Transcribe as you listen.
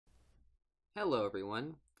Hello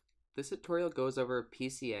everyone. This tutorial goes over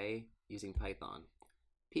PCA using Python.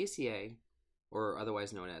 PCA, or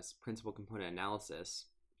otherwise known as Principal Component Analysis,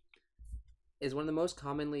 is one of the most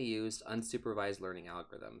commonly used unsupervised learning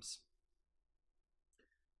algorithms.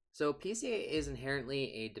 So PCA is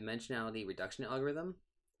inherently a dimensionality reduction algorithm,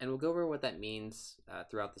 and we'll go over what that means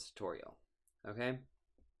throughout this tutorial. Okay?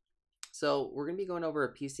 So we're going to be going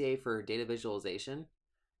over PCA for data visualization.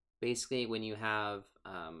 Basically, when you have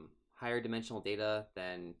higher dimensional data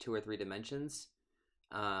than 2 or 3 dimensions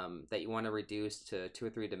that you want to reduce to 2 or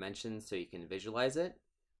 3 dimensions so you can visualize it,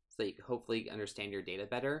 so you can hopefully understand your data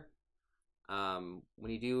better. When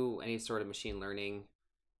you do any sort of machine learning,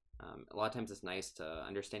 a lot of times it's nice to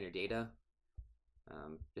understand your data,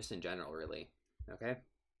 just in general, really. Okay.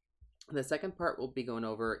 The second part we'll be going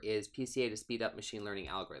over is PCA to speed up machine learning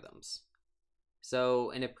algorithms. So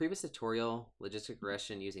in a previous tutorial, Logistic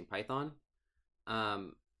Regression using Python,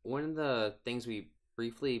 one of the things we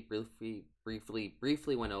briefly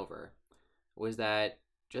went over was that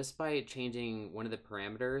just by changing one of the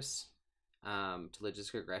parameters to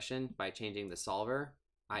logistic regression, by changing the solver,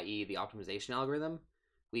 i.e. the optimization algorithm,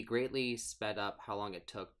 we greatly sped up how long it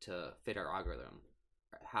took to fit our algorithm,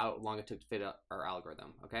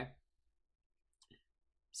 okay?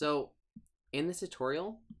 So in this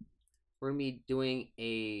tutorial, we're going to be doing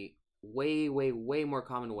a way more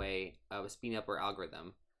common way of speeding up our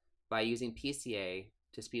algorithm by using PCA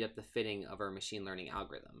to speed up the fitting of our machine learning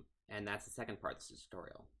algorithm. And that's the second part of this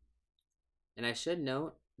tutorial. And I should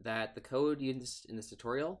note that the code used in this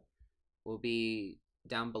tutorial will be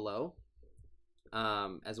down below,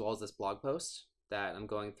 as well as this blog post that I'm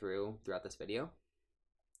going throughout this video.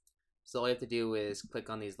 So all you have to do is click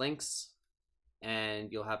on these links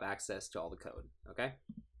and you'll have access to all the code, okay?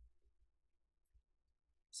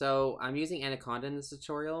 So I'm using Anaconda in this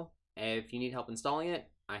tutorial. If you need help installing it,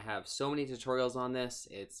 I have so many tutorials on this,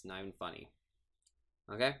 it's not even funny.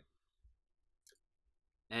 Okay?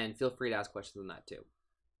 And feel free to ask questions on that too.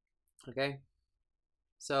 Okay?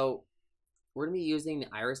 So we're going to be using the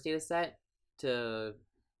iris dataset to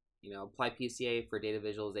apply PCA for data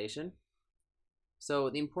visualization. So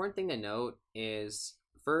the important thing to note is,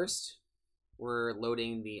 first, we're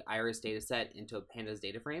loading the iris dataset into a pandas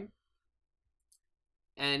data frame.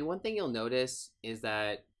 And one thing you'll notice is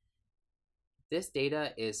that this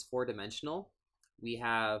data is 4-dimensional. We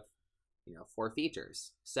have 4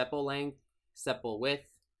 features: sepal length, sepal width,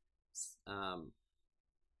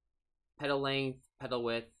 petal length, petal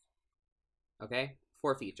width. Okay,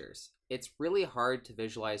 4 features. It's really hard to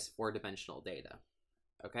visualize 4-dimensional data.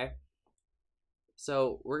 Okay,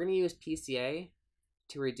 so we're going to use PCA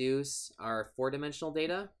to reduce our 4-dimensional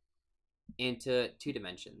data into 2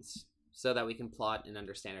 dimensions so that we can plot and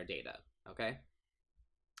understand our data. Okay,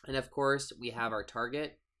 and of course we have our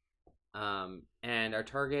target, and our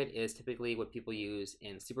target is typically what people use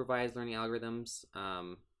in supervised learning algorithms,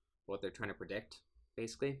 what they're trying to predict,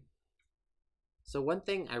 basically. So one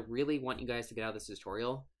thing I really want you guys to get out of this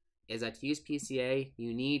tutorial is that to use PCA,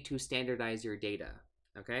 you need to standardize your data,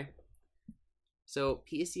 okay? So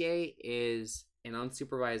PCA is an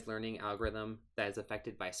unsupervised learning algorithm that is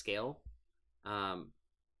affected by scale.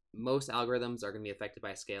 Most algorithms are going to be affected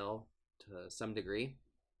by scale to some degree.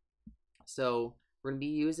 So we're going to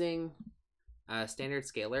be using a standard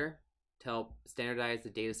scaler to help standardize the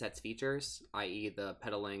dataset's features, i.e. the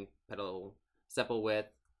petal length, sepal width,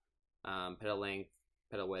 petal length,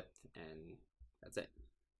 petal width, and that's it.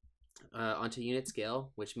 Onto unit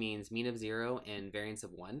scale, which means mean of 0 and variance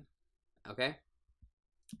of 1. Okay?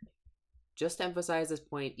 Just to emphasize this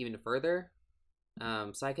point even further,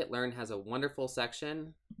 Scikit-learn has a wonderful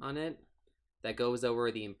section on it that goes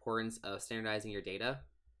over the importance of standardizing your data.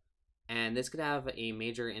 And this could have a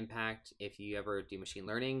major impact if you ever do machine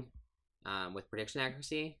learning with prediction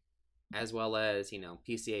accuracy, as well as,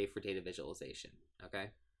 PCA for data visualization, okay?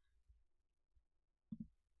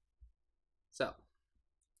 So,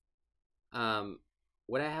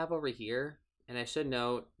 what I have over here, and I should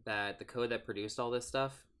note that the code that produced all this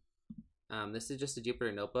stuff, this is just a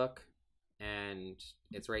Jupyter notebook, and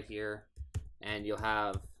it's right here, and you'll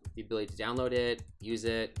have the ability to download it, use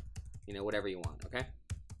it, whatever you want, okay?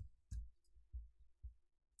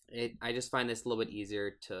 I just find this a little bit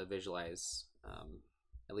easier to visualize,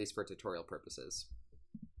 at least for tutorial purposes.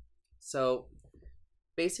 So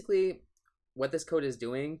basically what this code is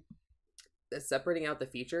doing is separating out the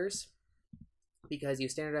features, because you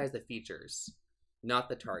standardize the features, not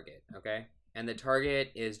the target, okay? And the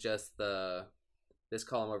target is just this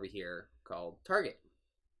column over here called target,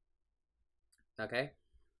 okay?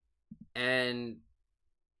 And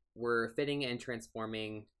we're fitting and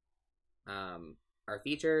transforming our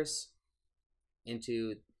features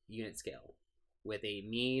into unit scale with a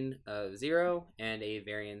mean of 0 and a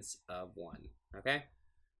variance of 1, okay?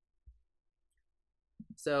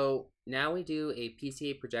 So now we do a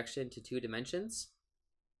PCA projection to 2 dimensions.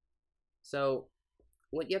 So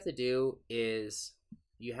what you have to do is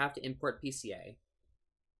you have to import PCA,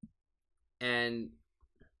 and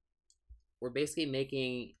we're basically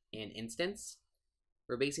making an instance.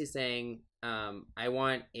 We're basically saying I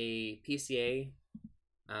want a PCA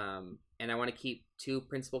and I want to keep 2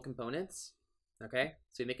 principal components, okay?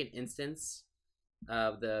 So we make an instance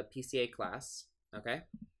of the PCA class, okay?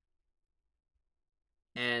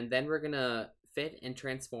 And then we're gonna fit and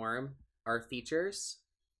transform our features,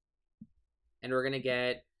 and we're gonna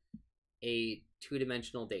get a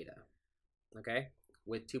 2-dimensional data, okay?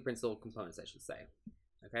 With 2 principal components, I should say,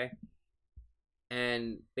 okay?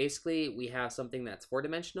 And basically we have something that's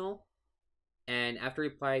 4-dimensional, and after we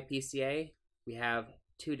apply PCA, we have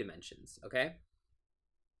 2 dimensions, okay?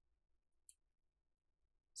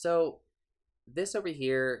 So this over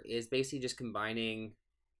here is basically just combining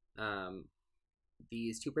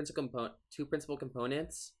these two principal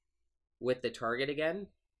components with the target again,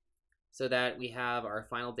 so that we have our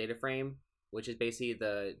final data frame, which is basically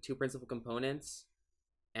the 2 principal components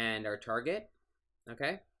and our target,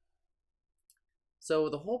 okay? So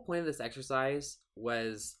the whole point of this exercise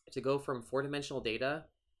was to go from 4-dimensional data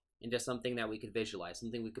into something that we could visualize,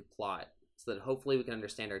 something we could plot, so that hopefully we can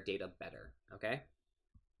understand our data better, okay?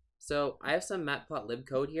 So I have some matplotlib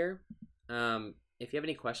code here. If you have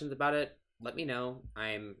any questions about it, let me know.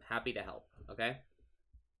 I'm happy to help, okay?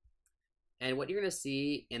 And what you're gonna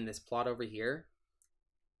see in this plot over here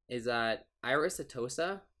is that Iris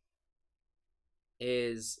setosa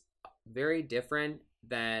is very different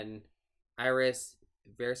than Iris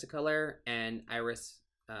versicolor and Iris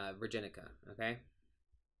virginica, okay?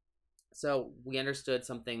 So we understood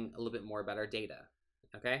something a little bit more about our data,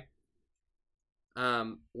 okay?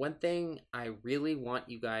 One thing I really want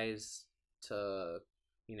you guys to,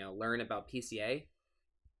 learn about PCA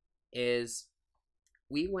is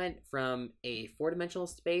we went from a 4-dimensional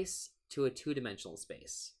space to a 2-dimensional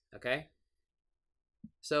space, okay?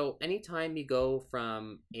 So anytime you go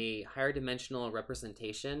from a higher dimensional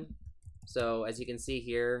representation, so as you can see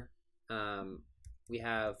here, we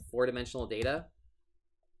have 4-dimensional data,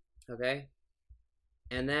 okay?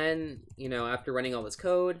 And then, after running all this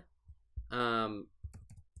code,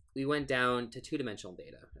 we went down to 2-dimensional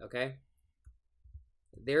data, okay?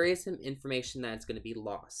 There is some information that's going to be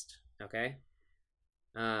lost, okay?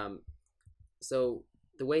 So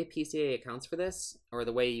the way PCA accounts for this, or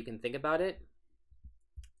the way you can think about it,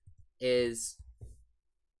 is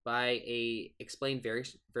by a explained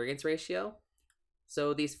variance ratio.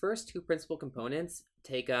 So these first 2 principal components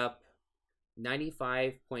take up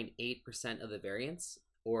 95.8% of the variance,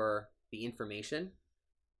 or the information,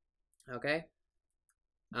 okay?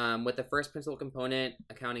 With the first principal component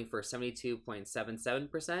accounting for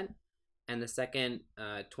 72.77%, and the second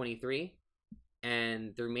 23%,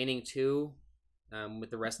 and the remaining 2 with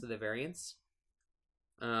the rest of the variance.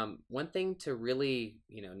 One thing to really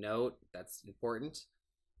note that's important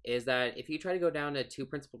is that if you try to go down to 2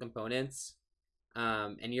 principal components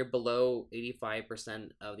and you're below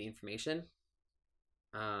 85% of the information,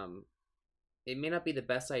 it may not be the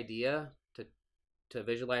best idea to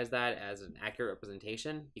visualize that as an accurate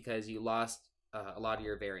representation, because you lost a lot of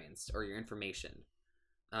your variance or your information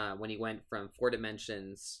when you went from 4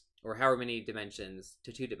 dimensions or however many dimensions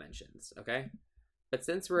to 2 dimensions, okay? But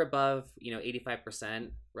since we're above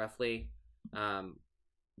 85% roughly,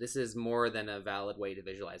 this is more than a valid way to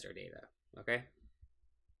visualize our data, okay?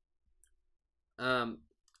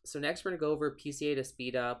 So next we're gonna go over PCA to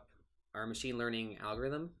speed up our machine learning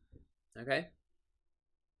algorithm, okay?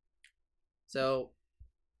 So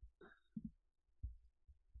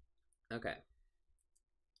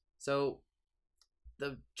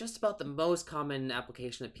just about the most common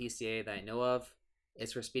application of PCA that I know of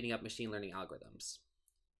is for speeding up machine learning algorithms.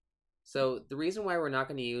 So the reason why we're not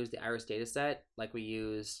going to use the Iris dataset like we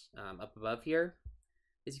used up above here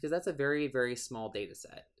is because that's a very, very small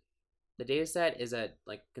dataset. The dataset is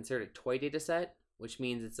considered a toy dataset, which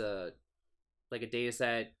means it's a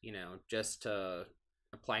dataset, just to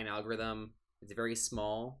apply an algorithm. It's very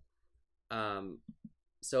small.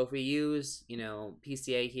 So if we use,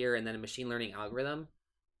 PCA here and then a machine learning algorithm,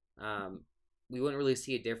 we wouldn't really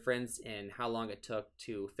see a difference in how long it took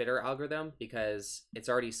to fit our algorithm, because it's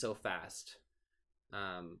already so fast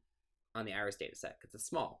on the Iris dataset because it's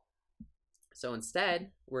small. So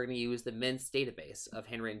instead, we're going to use the MINST database of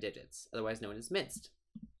handwritten digits, otherwise known as MINST,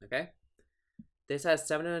 okay? This has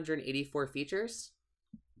 784 features.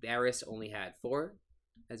 The Iris only had 4,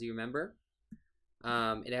 as you remember.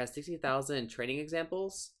 It has 60,000 training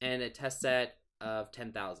examples and a test set of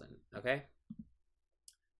 10,000, okay?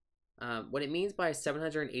 What it means by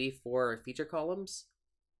 784 feature columns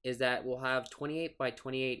is that we'll have 28 by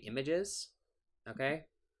 28 images, okay?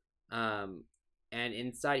 And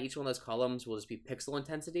inside each one of those columns will just be pixel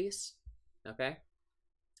intensities, okay?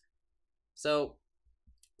 So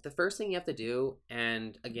the first thing you have to do,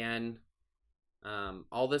 and again,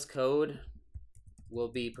 all this code will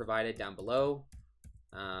be provided down below.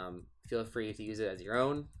 Feel free to use it as your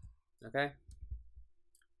own, okay?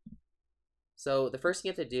 So the first thing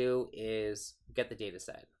you have to do is get the data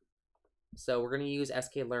set. So we're going to use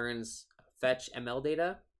Scikit-learn's fetch ML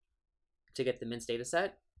data to get the mince data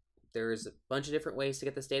set. There's a bunch of different ways to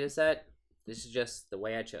get this data set. This is just the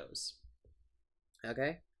way I chose.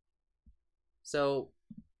 Okay? So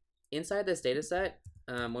inside this data set,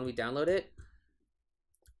 when we download it,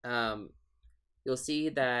 you'll see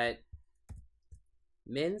that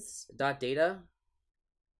mince.data,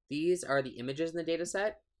 these are the images in the data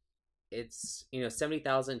set. It's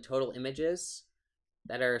 70,000 total images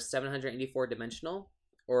that are 784 dimensional,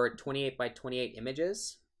 or 28 by 28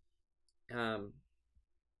 images.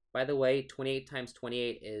 By the way, 28 times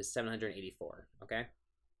 28 is 784, okay?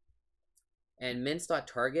 And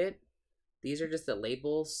mince.target, these are just the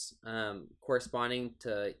labels corresponding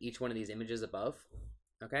to each one of these images above,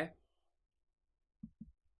 okay?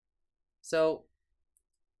 So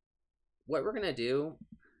what we're gonna do,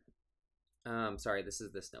 sorry, this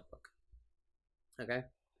is this notebook, okay,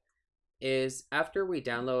 is after we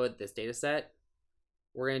download this data set,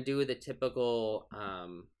 we're gonna do the typical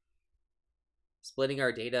splitting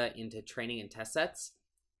our data into training and test sets.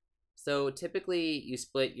 So typically you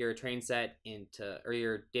split your training set into, or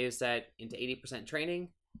your data set into 80% training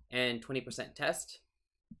and 20% test.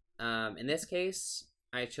 In this case,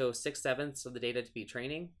 I chose 6/7 of the data to be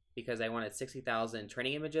training because I wanted 60,000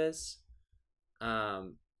 training images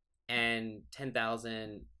and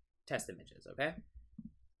 10,000 test images, okay?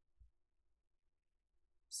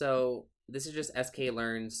 So this is just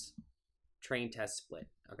Scikit-learn's train test split,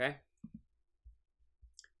 okay?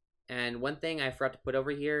 And one thing I forgot to put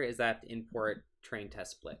over here is that to import train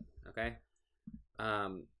test split, okay?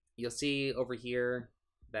 You'll see over here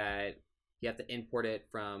that you have to import it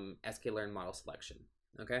from Scikit-learn model selection,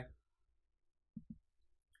 okay?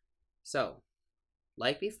 So,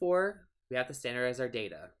 like before, we have to standardize our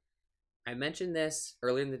data. I mentioned this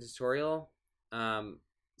earlier in the tutorial.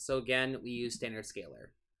 So again, we use standard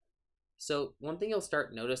scalar. So one thing you'll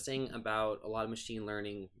start noticing about a lot of machine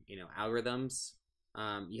learning, algorithms,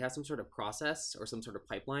 you have some sort of process or some sort of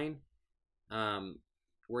pipeline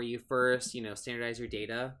where you first, standardize your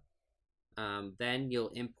data. Then you'll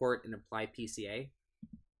import and apply PCA.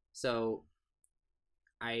 So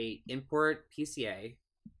I import PCA,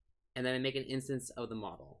 and then I make an instance of the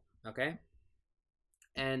model, okay?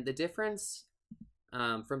 And the difference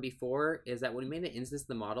from before is that when we made an instance of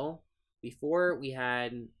the model, before we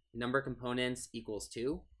had number components equals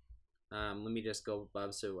 2. Let me just go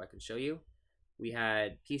above so I can show you. We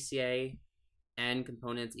had PCA and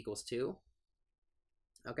components equals 2.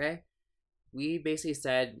 Okay? We basically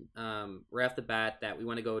said right off the bat that we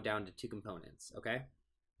want to go down to 2 components, okay?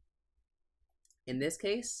 In this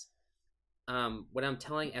case, what I'm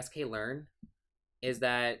telling Scikit-learn is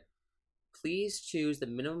that please choose the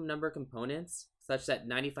minimum number of components such that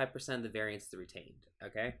 95% of the variance is retained,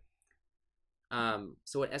 okay?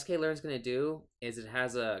 So what Scikit-learn is going to do is it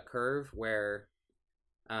has a curve where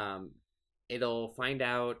it'll find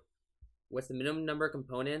out what's the minimum number of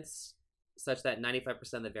components such that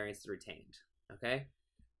 95% of the variance is retained, okay?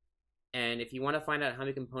 And if you want to find out how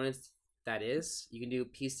many components that is, you can do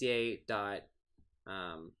PCA dot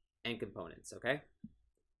n components, okay?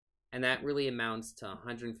 And that really amounts to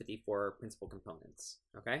 154 principal components,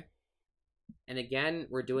 okay? And again,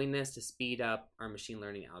 we're doing this to speed up our machine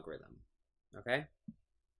learning algorithm, okay?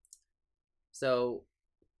 So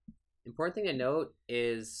important thing to note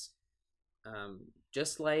is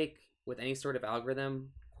just like with any sort of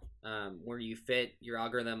algorithm where you fit your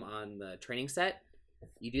algorithm on the training set,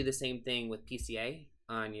 you do the same thing with PCA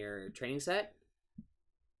on your training set.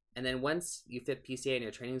 And then once you fit PCA in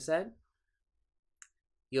your training set,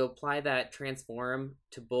 you'll apply that transform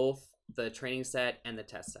to both the training set and the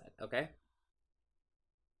test set, okay?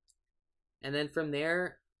 And then from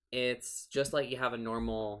there, it's just like you have a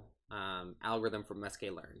normal algorithm from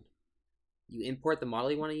Scikit-learn. You import the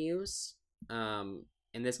model you want to use.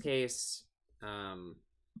 In this case, from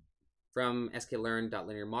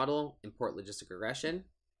Scikit-learn.linear model, import logistic regression.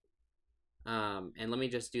 And let me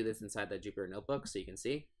just do this inside the Jupyter notebook so you can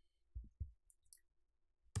see.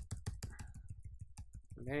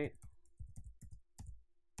 Okay.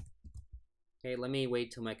 Okay, let me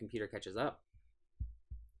wait till my computer catches up.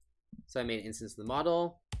 So I made an instance of the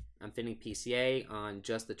model. I'm fitting PCA on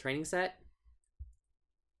just the training set.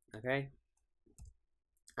 Okay.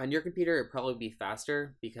 On your computer, it'd probably be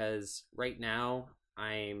faster because right now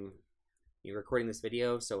I'm recording this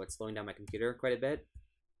video, so it's slowing down my computer quite a bit.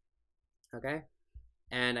 Okay.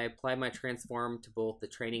 And I apply my transform to both the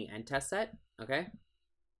training and test set. Okay.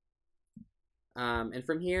 And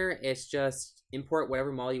from here, it's just import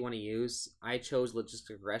whatever model you want to use. I chose Logistic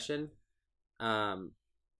Regression. Other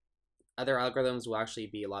algorithms will actually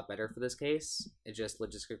be a lot better for this case. It's just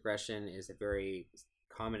Logistic Regression is a very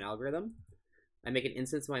common algorithm. I make an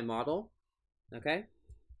instance of my model. Okay.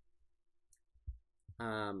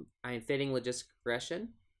 I'm fitting Logistic Regression.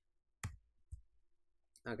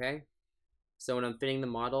 Okay. So when I'm fitting the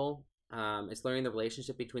model, it's learning the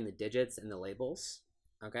relationship between the digits and the labels.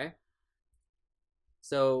 Okay.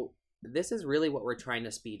 So this is really what we're trying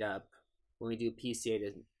to speed up when we do PCA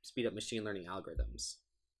to speed up machine learning algorithms.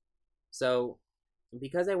 So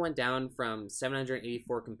because I went down from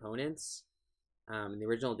 784 components in the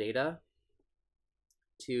original data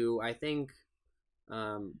to, I think,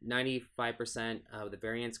 95% of the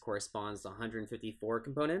variance corresponds to 154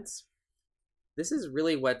 components. This is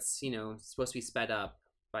really what's, supposed to be sped up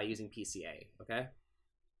by using PCA, okay?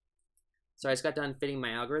 So I just got done fitting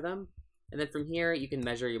my algorithm, and then from here, you can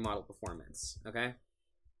measure your model performance, okay?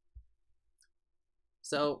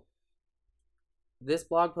 So this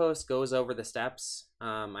blog post goes over the steps.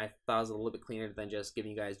 I thought it was a little bit cleaner than just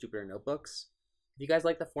giving you guys Jupyter notebooks. If you guys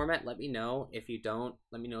like the format, let me know. If you don't,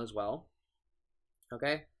 let me know as well.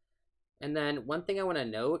 Okay? And then one thing I want to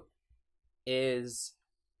note is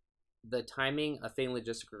the timing of fitting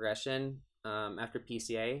logistic regression after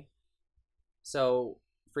PCA. So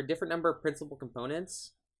for different number of principal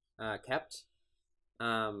components kept,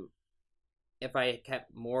 if I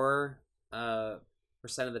kept more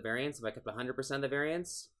percent of the variance, if I kept 100% of the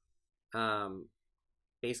variance,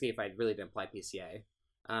 basically if I really didn't apply PCA,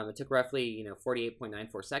 it took roughly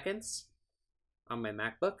 48.94 seconds on my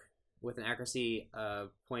MacBook with an accuracy of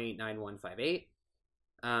 0.9158.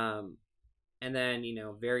 And then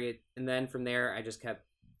and then from there I just kept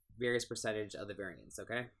various percentage of the variance.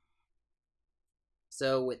 Okay.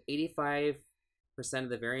 So with 85% of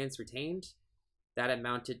the variance retained, that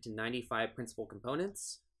amounted to 95 principal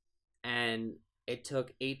components, and it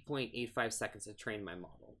took 8.85 seconds to train my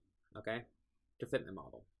model, okay, to fit my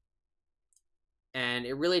model. And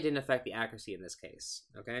it really didn't affect the accuracy in this case,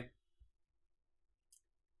 okay?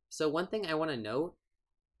 So one thing I want to note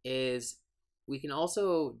is we can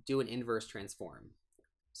also do an inverse transform.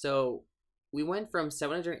 So we went from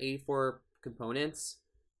 784 components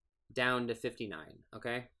down to 59,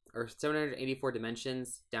 okay? Or 784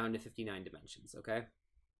 dimensions down to 59 dimensions, okay?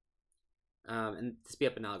 And to speed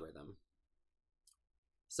up an algorithm.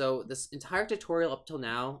 So this entire tutorial up till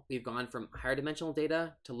now, we've gone from higher dimensional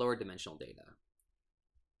data to lower dimensional data.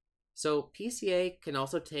 So PCA can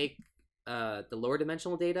also take the lower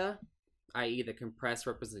dimensional data, i.e. the compressed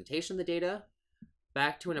representation of the data,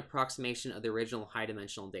 back to an approximation of the original high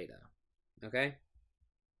dimensional data, okay?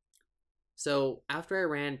 So after I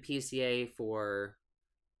ran PCA for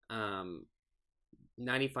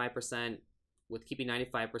 95%, with keeping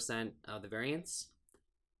 95% of the variance,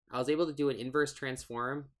 I was able to do an inverse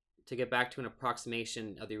transform to get back to an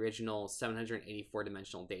approximation of the original 784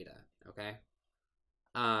 dimensional data, okay?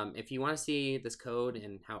 If you want to see this code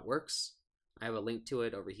and how it works, I have a link to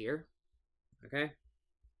it over here, okay?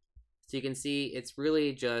 So you can see it's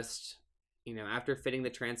really just, after fitting the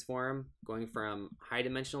transform, going from high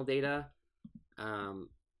dimensional data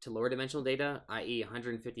to lower dimensional data, i.e.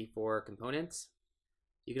 154 components.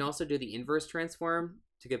 You can also do the inverse transform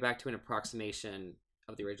to get back to an approximation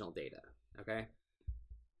of the original data, okay?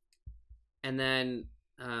 And then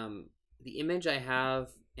the image I have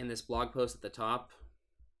in this blog post at the top,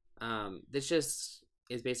 this just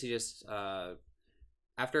is basically just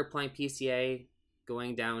after applying PCA,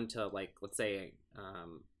 going down to, like, let's say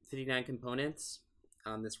 59 components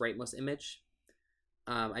on this rightmost image.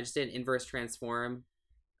 I just did an inverse transform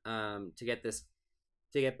to get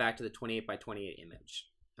back to the 28 by 28 image,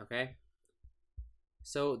 okay?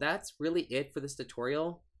 So that's really it for this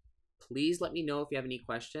tutorial. Please let me know if you have any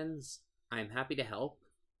questions. I'm happy to help.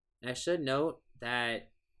 And I should note that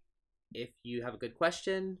if you have a good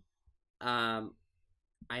question,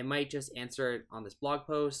 I might just answer it on this blog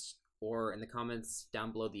post or in the comments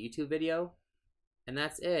down below the YouTube video. And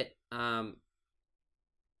that's it.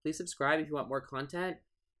 Please subscribe if you want more content.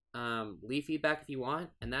 Leave feedback if you want.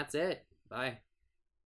 And that's it. Bye.